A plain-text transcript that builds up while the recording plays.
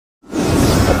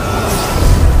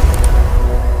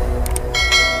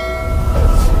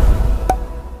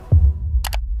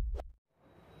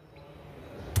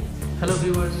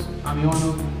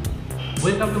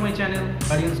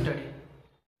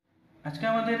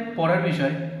আমাদের পড়ার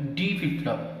বিষয় ডি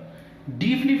ফ্লিপফ্লপ।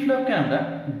 ডি ফ্লিপফ্লপকে আমরা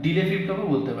ডিলে ফ্লিপফ্লপও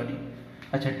বলতে পারি।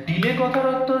 আচ্ছা, ডিলে কথার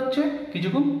অর্থ হচ্ছে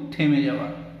কিছুক্ষণ থেমে যাওয়া,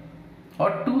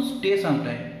 or to stay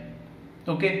sometime.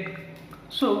 Okay,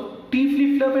 so টি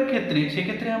ফ্লিপফ্লপের ক্ষেত্রে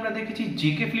সেক্ষেত্রে আমরা দেখেছি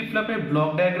জেকে ফ্লিপফ্লপের ব্লক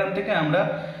ডায়াগ্রাম থেকে আমরা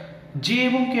জে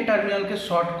এবং কে টার্মিনালকে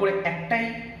শর্ট করে একটাই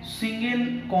সিঙ্গেল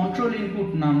কন্ট্রোল ইনপুট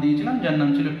নাম দিয়েছিলাম, যার নাম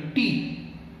ছিল টি।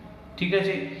 ঠিক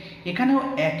আছে, এখানেও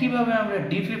একইভাবে আমরা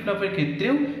ডি ফ্লিপফ্লপের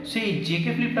ক্ষেত্রেও সেই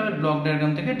জেকে ফ্লিপফ্লপের ব্লক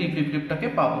ডায়াগ্রাম থেকে ডি ফ্লিপফ্লপটাকে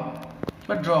পাবো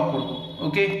বা ড্র করব।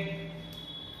 ওকে,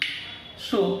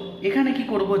 সো এখানে কি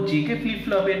করব, জেকে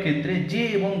ফ্লিপফ্লপের ক্ষেত্রে জে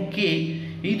এবং কে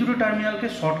এই দুটো টার্মিনালকে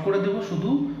শর্ট করে দেব, শুধু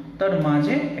তার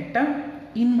মাঝে একটা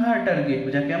ইনভার্টার গেট,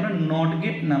 যাকে আমরা নট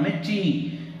গেট নামে চিনি,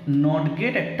 নট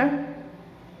গেট একটা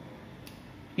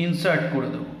ইনসার্ট করে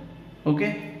দেব। ওকে,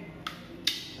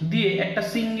 দিয়ে একটা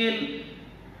সিঙ্গেল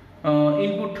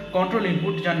ইনপুট কন্ট্রোল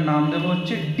ইনপুট, যার নাম দেবো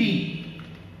হচ্ছে ডি।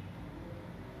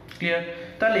 ক্লিয়ার?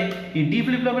 তাহলে এই ডি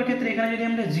ফ্লিপফ্লপের ক্ষেত্রে এখানে যদি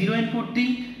আমরা জিরো ইনপুট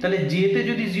দিই, তাহলে জেতে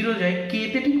যদি জিরো যায়,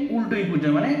 কেতে ঠিক উল্টো ইনপুট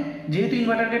যায়, মানে যেহেতু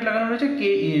ইনভার্টার গেট লাগানো রয়েছে, কে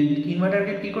ইনভার্টার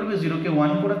গেট কী করবে, জিরোকে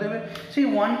ওয়ান করে দেবে, সেই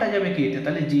ওয়ানটা যাবে কেতে,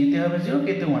 তাহলে জেতে হবে জিরো,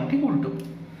 কেতে ওয়ান, ঠিক উল্টো।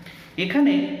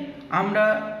 এখানে আমরা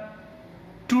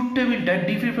ট্রুথ টেবিলটা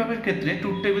ডি ফ্লিপফ্লপের ক্ষেত্রে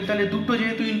ট্রুথ টেবিল, তাহলে দুটো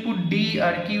যেহেতু ইনপুট ডি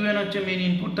আর কিউএন হচ্ছে মেন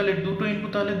ইনপুট, তাহলে দুটো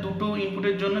ইনপুট, তাহলে দুটো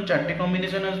ইনপুটের জন্য চারটে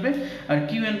কম্বিনেশন আসবে, আর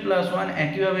কিউএন প্লাস ওয়ান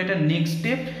একইভাবে এটা নেক্সট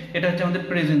স্টেপ, এটা হচ্ছে আমাদের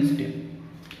প্রেজেন্ট স্টেপ।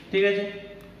 ঠিক আছে,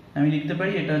 আমি লিখতে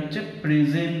পারি এটা হচ্ছে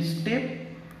প্রেজেন্ট স্টেপ,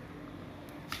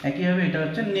 একইভাবে এটা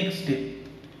হচ্ছে নেক্সট স্টেপ।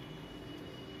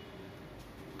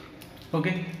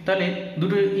 ওকে, তাহলে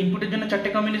দুটো ইনপুটের জন্য চারটে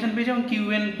কম্বিনেশন পেয়েছি এবং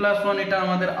কিউএন প্লাস ওয়ান এটা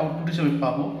আমাদের আউটপুট হিসেবে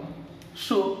পাবো।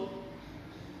 সো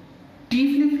টি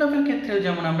ফ্লিপফ্লপের ক্ষেত্রেও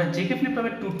যেমন আমরা জেকে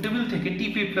ফ্লিপফ্লপের ট্রুথ টেবিল থেকে টি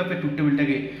ফ্লিপফ্লপের ট্রুথ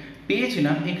টেবিলটাকে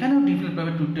পেয়েছিলাম, এখানেও ডি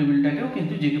ফ্লিপফ্লপের ট্রুথ টেবিলটাকেও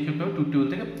কিন্তু জেকে ফ্লিপফ্লপের ট্রুথ টেবিল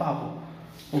থেকে পাবো।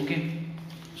 ওকে,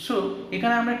 সো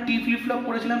এখানে আমরা টি ফ্লিপফ্লপ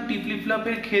করেছিলাম। টি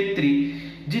ফ্লিপফ্লপের ক্ষেত্রে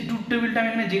যে ট্রুথ টেবিলটা আমি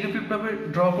এখানে জেকে ফ্লিপফ্লপে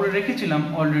ড্র করে রেখেছিলাম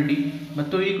অলরেডি, বা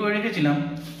তৈরি করে রেখেছিলাম,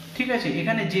 ঠিক আছে,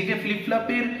 এখানে জেকে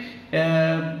ফ্লিপফ্লপের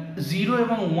 0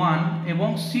 এবং 1 এবং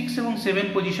 6 এবং 7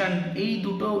 পজিশন, এই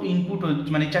দুটো ইনপুট হচ্ছে,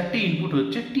 মানে চারটে ইনপুট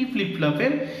হচ্ছে টি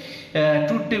ফ্লিপফ্লপের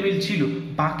ট্রুথ টেবিল ছিল।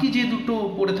 বাকি যে দুটো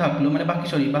পড়ে থাকলো, মানে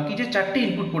বাকি যে চারটে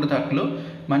ইনপুট পড়ে থাকলো,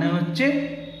 মানে হচ্ছে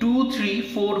 2, 3,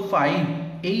 4, 5,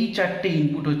 এই চারটে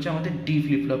ইনপুট হচ্ছে আমাদের ডি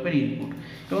ফ্লিপফ্লপের ইনপুট।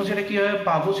 এবং সেটা কীভাবে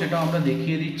পাবো সেটাও আমরা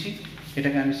দেখিয়ে দিচ্ছি,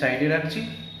 এটাকে আমি সাইডে রাখছি।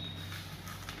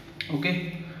 ওকে,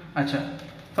 আচ্ছা,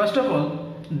 ফার্স্ট অফ অল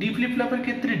ডি ফ্লিপফ্লপের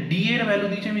ক্ষেত্রে ডি এর ভ্যালু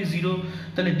দিয়েছি আমি 0,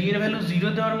 তাহলে ডি এর ভ্যালু 0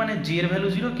 দেওয়ার মানে জে এর ভ্যালু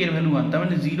 0, কে এর ভ্যালু 1, তার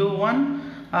মানে 0, 1,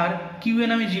 আর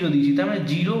কিউএন আমি 0 দিয়েছি, তার মানে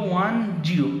 0, 1,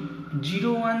 0,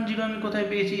 0, 1, 0 আমি কোথায়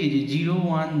পেয়েছি, এই যে 0,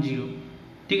 1, 0।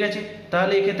 ঠিক আছে,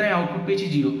 তাহলে এক্ষেত্রে আমি আউটপুট পেয়েছি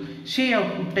 0, সেই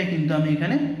আউটপুটটাই কিন্তু আমি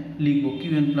এখানে লিখবো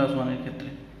কিউএন প্লাস 1 এর ক্ষেত্রে।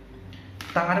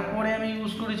 তারপরে আমি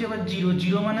ইউজ করেছি আবার 0,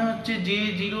 0 মানে হচ্ছে জে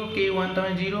 0, কে 1, তার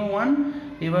মানে 0, 1,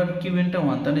 এবার কিউএনটা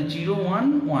 1, তাহলে 0, 1,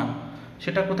 1,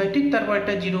 সেটা কোথায়, ঠিক তারপর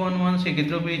একটা 0, 1, 1,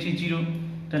 সেক্ষেত্রেও পেয়েছি 0,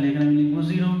 তাহলে এখানে আমি লিখবো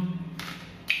 0।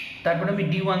 তারপরে আমি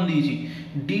D1 দিয়েছি,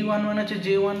 D1 মানে হচ্ছে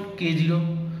J1, K0,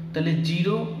 তাহলে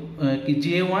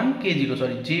J1, K0,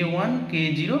 J1,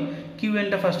 K0,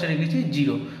 কিউএনটা ফার্স্টে রেখেছি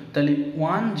 0, তাহলে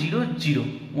 1, 0, 0,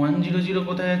 1, 0, 0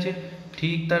 কোথায় আছে,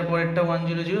 ঠিক তারপর একটা 1,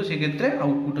 0, 0, সেক্ষেত্রে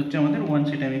আউটপুট হচ্ছে আমাদের 1,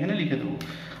 সেটা আমি এখানে লিখে দেবো।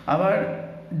 আবার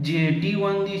যে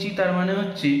D1 দিয়েছি, তার মানে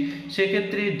হচ্ছে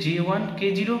সেক্ষেত্রে J1,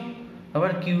 K0,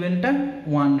 আবার কিউএনটা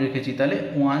 1 রেখেছি, তাহলে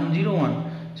 1, 0, 1,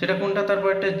 সেটা কোনটা, তারপর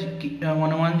একটা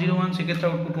মানে 1, 0, 1, সেক্ষেত্রে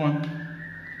আউটপুট 1।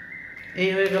 এই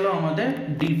হয়ে গেল আমাদের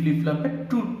ডি ফ্লিপফ্লপের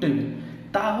ট্রুথ টেবিল।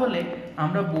 তাহলে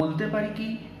আমরা বলতে পারি কি,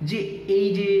 যে এই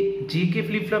যে জেকে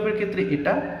ফ্লিপফ্লপের ক্ষেত্রে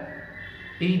এটা,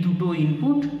 এই দুটো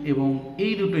ইনপুট এবং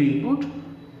এই দুটো ইনপুট,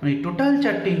 মানে টোটাল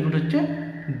চারটে ইনপুট হচ্ছে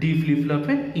ডি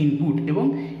ফ্লিপফ্লপের ইনপুট, এবং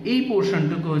এই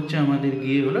পোর্শনটুকু হচ্ছে আমাদের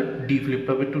গিয়ে হলো ডি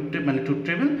ফ্লিপফ্লপের ট্রুথ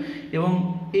টেবিল, এবং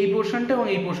এই পোর্শনটা এবং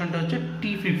এই পোর্শনটা হচ্ছে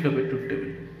টি ফ্লিপফ্লপের ট্রুথ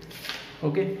টেবিল।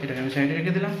 ওকে, এটাকে আমি সাইডে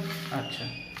রেখে দিলাম। আচ্ছা,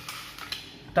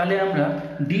 তাহলে আমরা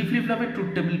ডি ফ্লিপফ্লপের ট্রুথ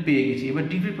টেবিল পেয়ে গেছি। এবার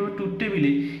ডি ফ্লিপফ্লপের ট্রুথ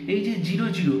টেবিলে এই যে 0,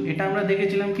 0, এটা আমরা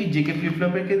দেখেছিলাম কি জেকে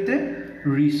ফ্লিপফ্লপের ক্ষেত্রে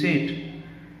রিসেট।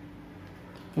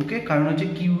 ওকে, কারণ হচ্ছে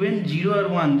কিউএন 0 আর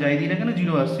 1 যাই দিই না কেন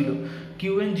 0 আসছিল,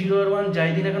 কিউএন 0 আর 1 যাই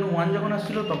দিই না কেন 1 যখন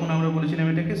আসছিল, তখন আমরা বলেছিলাম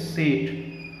এটাকে সেট।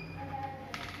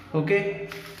 ওকে,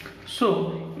 সো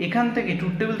এখান থেকে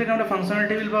ট্রুথ টেবিল থেকে আমরা ফাংশনাল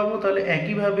টেবিল পাবো। তাহলে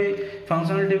একইভাবে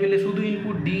ফাংশনাল টেবিলে শুধু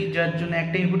ইনপুট ডি, যার জন্য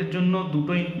একটা ইনপুটের জন্য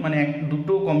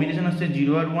দুটো কম্বিনেশন আসছে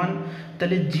 0 আর 1,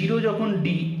 তাহলে 0 যখন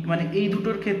ডি, মানে এই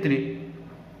দুটোর ক্ষেত্রে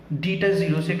ডিটা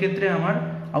 0, সেক্ষেত্রে আমার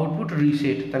আউটপুট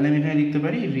রিসেট, তাহলে আমি এখানে লিখতে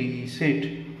পারি রিসেট।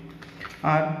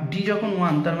 আর ডি যখন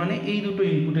 1, তার মানে এই দুটো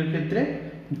ইনপুটের ক্ষেত্রে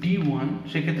D1,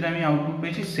 সেক্ষেত্রে আমি আউটপুট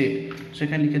পেয়েছি সেট,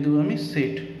 সেখানে লিখে দেবো আমি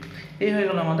সেট। এই হয়ে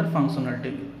গেল আমাদের ফাংশনাল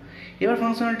টেবিল। এবার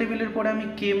ফাংশনাল টেবিলের পরে আমি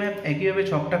কে ম্যাপ একইভাবে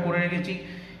ছকটা করে রেখেছি।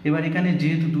 এবার এখানে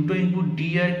যেহেতু দুটো ইনপুট ডি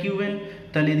আর কিউএন,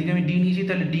 তাহলে এদিকে আমি ডি নিয়েছি,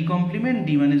 তাহলে ডি কমপ্লিমেন্ট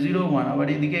ডি মানে 0 1, আবার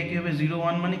এদিকে একইভাবে 0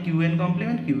 1 মানে কিউএন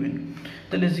কমপ্লিমেন্ট কিউএন,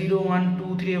 তাহলে 0 1 2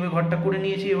 3 এভাবে ঘরটা করে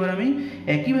নিয়েছি। এবার আমি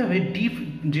একইভাবে ডি,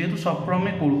 যেহেতু সব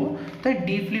ফর্মে করবো তাই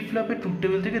ডি ফ্লিপ ফ্লপের ট্রুথ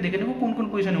টেবিল থেকে দেখে নেবো কোন কোন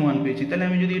পজিশনে 1 পেয়েছি। তাহলে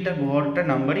আমি যদি এটা ঘরটা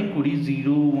নাম্বারিং করি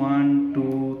 0 1 2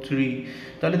 3,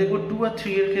 তাহলে দেখবো 2 আর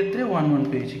 3 এর ক্ষেত্রে 1 1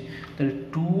 পেয়েছি, তাহলে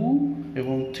 2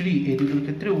 এবং 3 এই দুটোর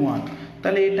ক্ষেত্রে 1,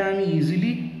 তাহলে এটা আমি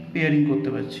ইজিলি পেয়ারিং করতে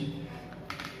পারছি।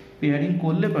 পেয়ারিং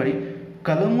করলে পারি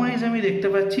কলাম ওয়াইজ আমি দেখতে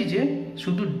পাচ্ছি যে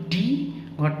শুধু ডি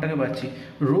ঘরটাকে পাচ্ছি,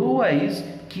 রো ওয়াইজ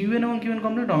কিউএন এবং কিউএন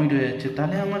কমপ্লিট অমিট হয়ে যাচ্ছে।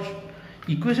 তাহলে আমার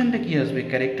ইকুয়েশনটা কি আসবে?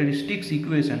 ক্যারেক্টারিস্টিক্স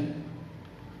ইকুয়েশন,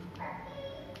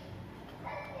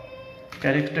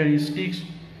 ক্যারেক্টারিস্টিক্স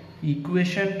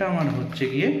ইকুয়েশনটা আমার হচ্ছে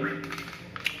গিয়ে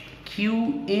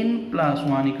QN plus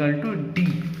 1 equal to D.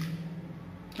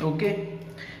 ওকে,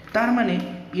 তার মানে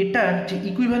এটার যে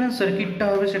ইকুইভ্যালেন্স সার্কিটটা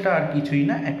হবে সেটা আর কিছুই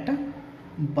না, একটা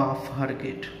বাফার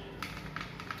গেট,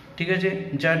 ঠিক আছে,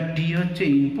 যার ডি হচ্ছে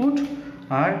ইনপুট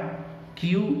আর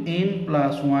কিউএন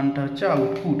প্লাস 1টা হচ্ছে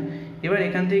আউটপুট। এবার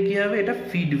এখান থেকে কী হবে? এটা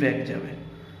ফিডব্যাক যাবে।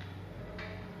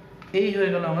 এই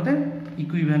হয়ে গেল আমাদের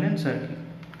ইকুইভ্যালেন্ট সার্কিট।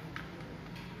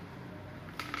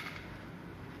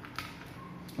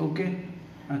 ওকে,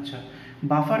 আচ্ছা,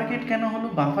 বাফার গেট কেন হলো?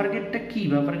 বাফার গেটটা কি?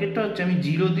 বাফার গেটটা হচ্ছে আমি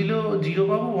 0 দিলেও 0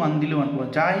 পাবো, 1 দিলেও 1 পাবো,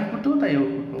 যা ইনপুট দেবো তাই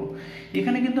আউটপুট পাবো।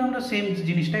 এখানে কিন্তু আমরা সেম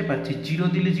জিনিসটাই পাচ্ছি, 0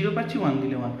 দিলে 0 পাচ্ছি, 1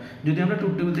 দিলে 1। যদি আমরা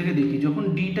ট্রুথ টেবিল থেকে দেখি, যখন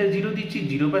ডিটা 0 দিচ্ছি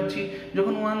 0 পাচ্ছি,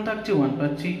 যখন 1 থাকছে 1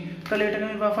 পাচ্ছি, তাহলে এটাকে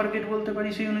আমি বাফার গেট বলতে পারি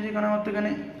সেই অনুযায়ী, কারণ আমার তো এখানে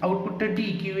আউটপুটটা ডি,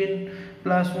 কিউএন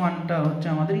প্লাস 1টা হচ্ছে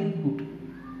আমাদের ইনপুট,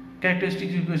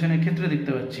 ক্যারেক্টারিস্টিক্স ইকুয়েশনের ক্ষেত্রে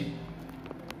দেখতে পাচ্ছি।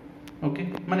 ওকে,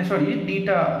 মানে সরি,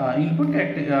 ডিটা ইনপুট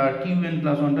আর কিউএন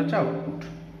প্লাস 1টা হচ্ছে আউটপুট।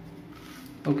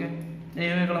 ওকে, এই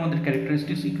হয়ে গেল আমাদের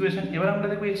ক্যারেক্টারিস্টিক্স ইকুয়েশন। এবার আমরা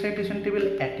দেখবো এক্সাইটেশন টেবিল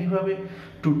একইভাবে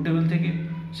ট্রুথ টেবিল থেকে।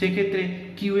 সেক্ষেত্রে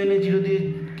কিউএনে 0 দিয়ে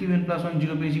কিউএন প্লাস 1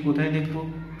 0 পেয়েছি, কোথায় দেখবো?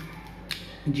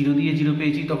 0 দিয়ে 0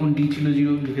 পেয়েছি, তখন ডি ছিল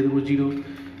 0, লিখে দেবো 0।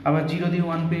 আবার 0 দিয়ে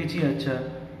 1 পেয়েছি, আচ্ছা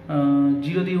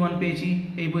 0 দিয়ে 1 পেয়েছি,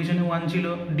 এই পজিশনে 1 ছিল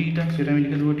ডিটা, সেটা আমি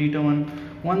লিখে দেবো ডিটা 1।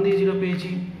 1 দিয়ে 0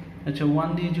 পেয়েছি, আচ্ছা 1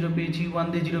 দিয়ে 0 পেয়েছি, 1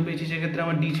 দিয়ে 0 পেয়েছি, সেক্ষেত্রে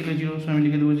আমার ডি ছিল 0, সো আমি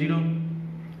লিখে দেবো 0।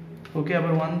 ওকে,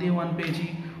 আবার 1 দিয়ে 1 পেয়েছি,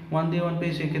 1 দিয়ে 1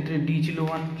 পেয়েছি, সেক্ষেত্রে ডি ছিল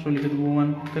 1, সো লিখে দেবো 1।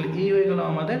 তাহলে এই হয়ে গেল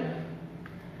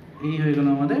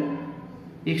আমাদের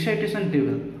এক্সাইটেশন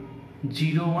টেবিল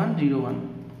 0 1 0 1।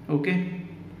 ওকে,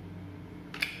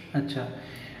 আচ্ছা,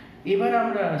 এবার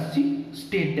আমরা আসছি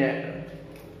স্টেট ডায়াগ্রাম।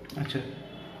 আচ্ছা,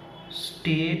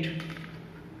 স্টেট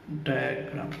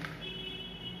ডায়াগ্রাম।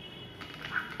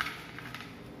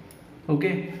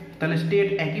 ওকে, তাহলে স্টেট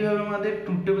একইভাবে আমাদের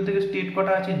ট্রুথ টেবিল থেকে স্টেট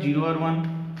কটা আছে? 0 আর 1,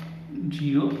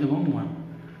 0 এবং 1।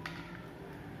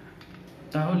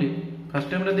 তাহলে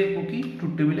ফার্স্টে আমরা দেখবো কি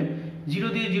ট্রুথ টেবিলে 0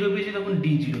 দিয়ে 0 পেয়েছি, তখন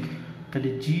ডি 0, তাহলে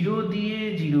 0 দিয়ে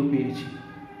 0 পেয়েছি,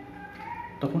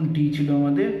 তখন ডি ছিল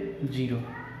আমাদের 0।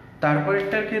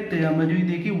 তারপরেরটার ক্ষেত্রে আমরা যদি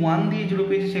দেখি 1 দিয়ে 0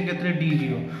 পেয়েছি, সেক্ষেত্রে ডি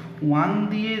 0, 1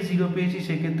 দিয়ে 0 পেয়েছি,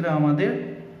 সেক্ষেত্রে আমাদের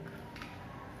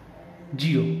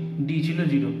 0, ডি ছিল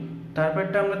 0।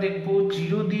 তারপরটা আমরা দেখবো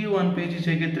 0 দিয়ে 1 পেয়েছি,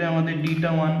 সেক্ষেত্রে আমাদের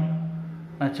ডিটা 1।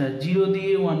 আচ্ছা, 0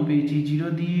 দিয়ে 1 পেয়েছি, 0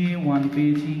 দিয়ে 1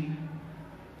 পেয়েছি,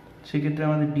 সেক্ষেত্রে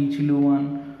আমাদের ডি ছিল 1।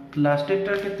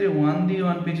 লাস্টেরটার ক্ষেত্রে 1 দিয়ে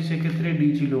 1 পেয়েছি, সেক্ষেত্রে ডি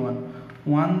ছিল 1,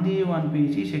 1 দিয়ে 1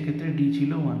 পেয়েছি, সেক্ষেত্রে ডি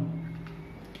ছিল 1।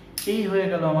 এই হয়ে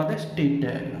গেল আমাদের স্টেট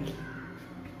ডায়াগ্রাম।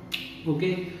 ওকে,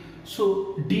 সো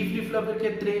ডি ফ্লিপ ফ্লপের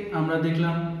ক্ষেত্রে আমরা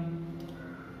দেখলাম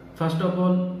ফার্স্ট অফ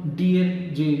অল ডি এর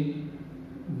যে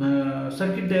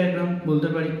সার্কিট ডায়াগ্রাম বলতে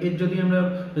পারি, এর যদি আমরা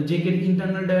জেকের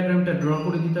ইন্টারনাল ডায়াগ্রামটা ড্র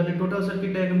করে দিই, তাহলে টোটাল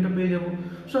সার্কিট ডায়াগ্রামটা পেয়ে যাবো।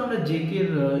 সো আমরা জেকের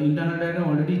ইন্টারনাল ডায়াগ্রাম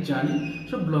অলরেডি জানি,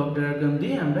 সো ব্লক ডায়াগ্রাম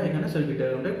দিয়ে আমরা এখানে সার্কিট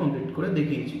ডায়াগ্রামটা কমপ্লিট করে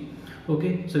দেখিয়েছি। ওকে,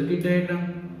 সার্কিট ডায়াগ্রাম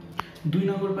 2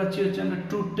 নম্বর পাচ্ছি হচ্ছে আমরা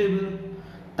ট্রুথ টেবিল,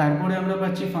 তারপরে আমরা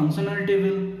পাচ্ছি ফাংশনাল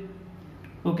টেবিল।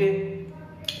 ওকে,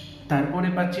 তারপরে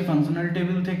পাচ্ছি ফাংশনাল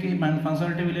টেবিল থেকে, মানে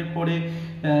ফাংশনাল টেবিলের পরে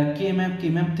কে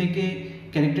ম্যাপ থেকে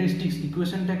ক্যারেক্টারিস্টিক্স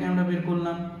ইকুয়েশনটাকে আমরা বের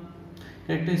করলাম।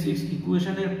 ক্যারেক্টারিস্টিক্স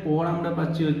ইকুয়েশনের পর আমরা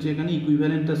পাচ্ছি হচ্ছে এখানে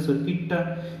ইকুইভ্যালেন্ট সার্কিটটা,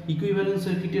 ইকুইভ্যালেন্ট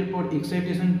সার্কিটের পর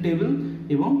এক্সাইটেশন টেবিল,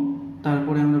 এবং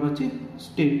তারপরে আমরা পাচ্ছি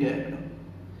স্টেট ডায়াগ্রাম।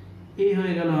 এই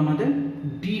হয়ে গেল আমাদের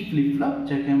ডি ফ্লিপ ফ্লপ,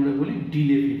 যাকে আমরা বলি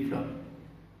ডিলে ফ্লিপ ফ্লপ।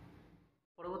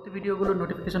 পরবর্তী ভিডিওগুলোর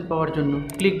নোটিফিকেশন পাওয়ার জন্য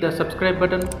click the subscribe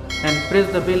button and press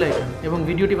the bell icon, এবং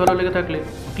ভিডিওটি ভালো লেগে থাকলে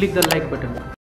ক্লিক দ্য লাইক বাটন।